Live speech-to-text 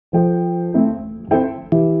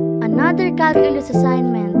another calculus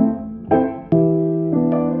assignment.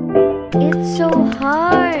 It's so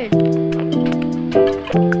hard.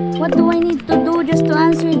 What do I need to do just to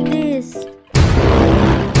answer this?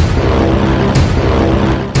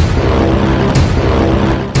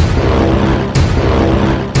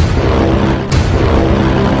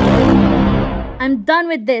 I'm done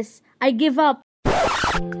with this. I give up.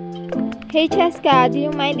 Hey Cheska, do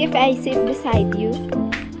you mind if I sit beside you?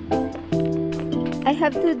 I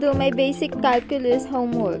have to do my basic calculus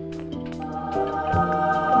homework.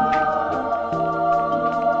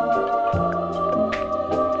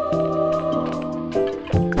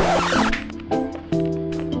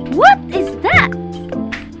 What is that?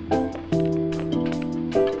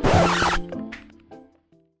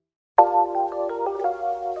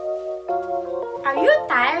 Are you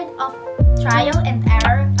tired of trial and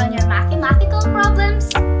error on your mathematical problems?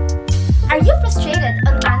 Are you frustrated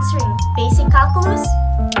on answering basic calculus?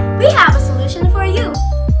 We have a solution for you.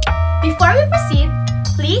 Before we proceed,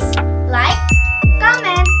 please like,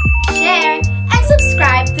 comment, share, and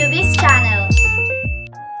subscribe to this channel.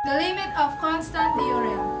 The limit of constant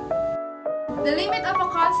theorem. The limit of a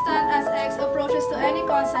constant as x approaches to any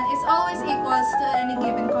constant is always equals to any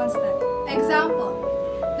given constant. Example.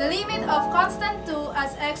 The limit of constant 2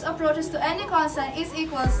 as x approaches to any constant is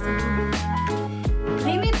equals to 2.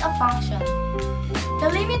 Limit of function. The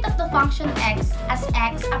limit of the function x as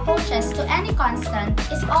x approaches to any constant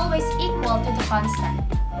is always equal to the constant.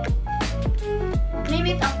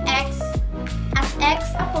 Limit of x as x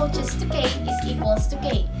approaches to k is equals to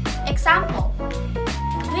k. Example.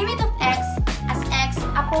 Limit of x as x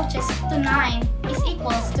approaches to 9 is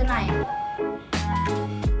equals to 9.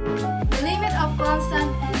 The limit of constant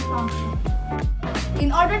and function.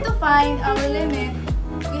 In order to find our limit,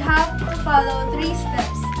 we have to follow 3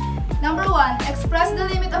 steps. Number 1, express the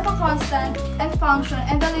limit of a constant and function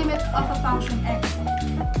and the limit of a function x.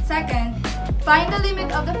 Second, find the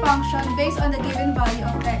limit of the function based on the given value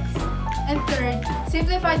of x. And third,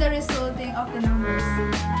 simplify the resulting of the numbers.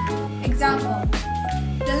 Example.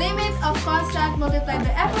 The limit of constant multiplied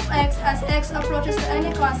by f of x as x approaches to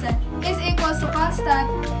any constant is equals to constant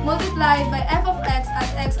multiplied by f of x as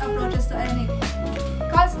x approaches to any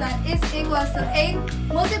constant is equals to 8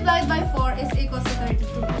 multiplied by 4 is equals to 32.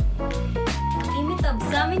 Limit of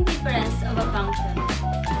sum and difference of a function.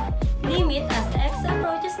 Limit as x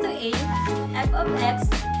approaches to a, f of x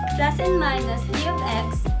plus and minus g of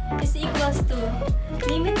x is equals to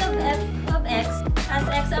limit of f of x as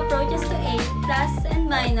x approaches to a plus and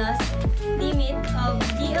minus limit of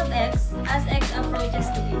g of x as x approaches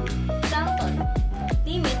to a. Example,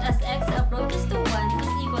 limit as x approaches to 1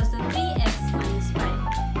 is equals to 3x minus 5.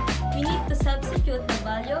 We need to substitute the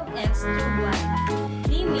value of x to 1.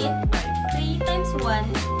 Limit 3 times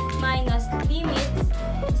 1 minus limit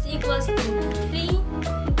is equals to 3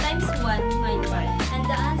 times 1 minus 5. And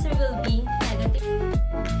the answer will be negative.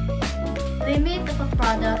 Limit of a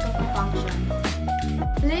product of a function.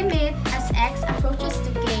 Limit as x approaches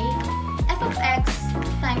to k, f of x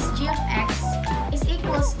times g of x is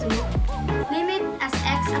equals to limit as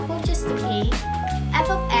x approaches to k, f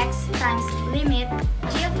of x times limit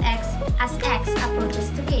g of x as x approaches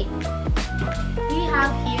to k. We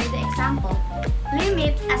have here the example.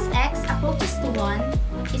 Limit as x approaches to 1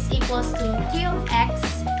 is equals to 3 of x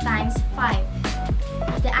times 5.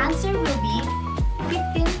 The answer will be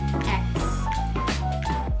 15x.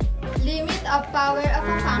 Limit of power of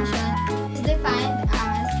a function is defined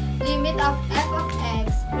as limit of f of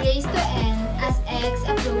x raised to n as x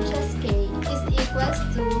approaches k is equals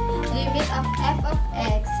to limit of f of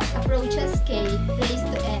x approaches k raised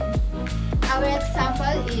to n. Our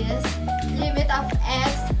example is limit of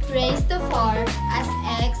x raised to 4 as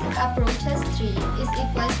x approaches 3 is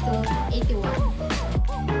equals to 81.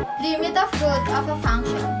 Limit of root of a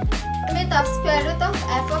function. Limit of square root of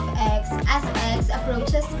f of x as x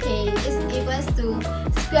approaches k is equals to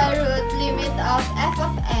square root limit of f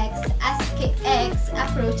of x as x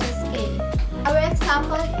approaches k. Our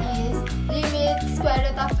example is limit square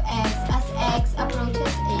root of x as x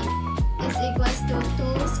approaches 8 is equals to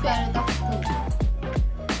 2 square root of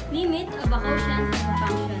 2. Limit of a quotient of a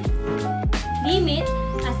function. Limit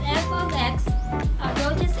as f of x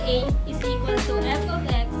approaches a is equal to f of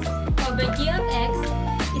x over g of x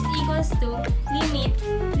is equals to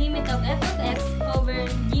limit of f of x over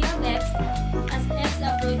g of x as x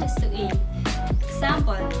approaches to a.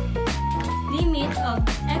 Example, limit of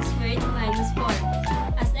x squared minus 4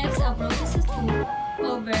 as x approaches to 2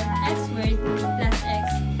 over x squared plus x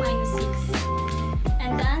minus 6.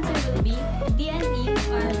 And the answer will be D and E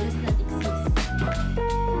or does not exist.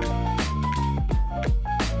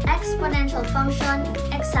 exponential function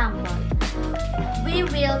example. We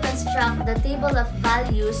will construct the table of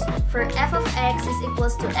values for f of x is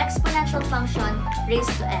equals to exponential function raised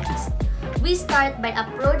to x. We start by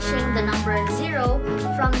approaching the number 0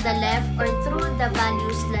 from the left or through the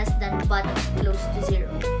values less than but close to 0.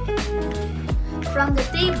 From the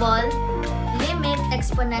table, limit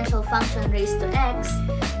exponential function raised to x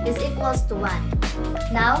is equals to 1.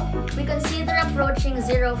 Now, we consider approaching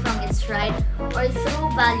 0 from its right or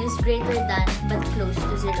through values greater than but close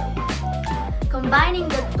to 0. Combining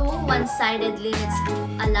the two one-sided limits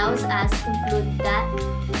allows us to conclude that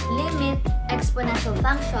limit exponential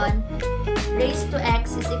function raised to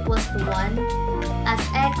x is equals to 1 as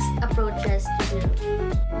x approaches to 0.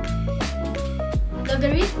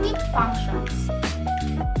 Logarithmic functions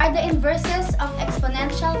are the inverses of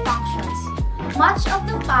exponential functions. Much of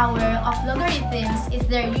the power of logarithms is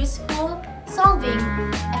their useful solving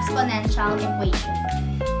exponential equation.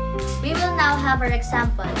 We will now have our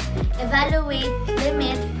example. Evaluate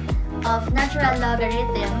limit of natural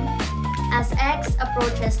logarithm as x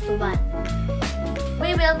approaches to 1.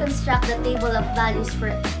 We will construct the table of values for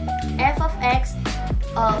f of x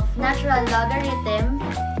of natural logarithm.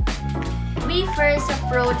 We first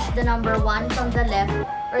approach the number 1 from the left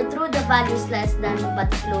or through the values less than but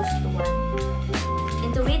close to 1.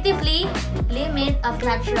 Intuitively, limit of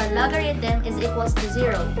natural logarithm is equals to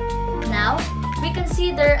 0. Now, we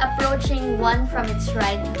consider approaching 1 from its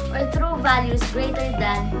right or through values greater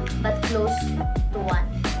than but close to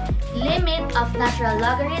 1. Limit of natural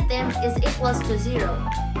logarithm is equals to 0.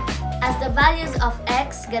 As the values of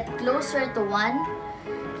x get closer to 1,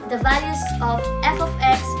 the values of f of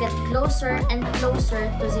x get closer and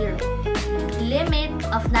closer to 0. Limit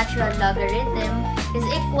of natural logarithm is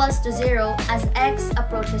equals to 0 as x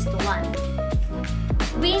approaches to 1.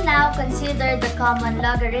 We now consider the common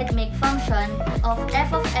logarithmic function of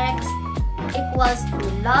f of x equals to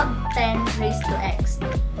log 10 raised to x.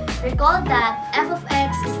 Recall that f of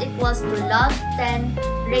x is equals to log 10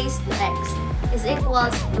 raised to x is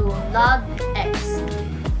equals to log x.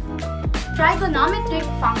 Trigonometric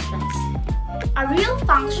functions are real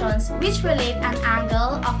functions which relate an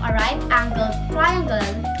angle of a right-angled triangle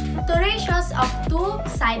to ratios of two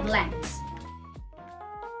side lengths.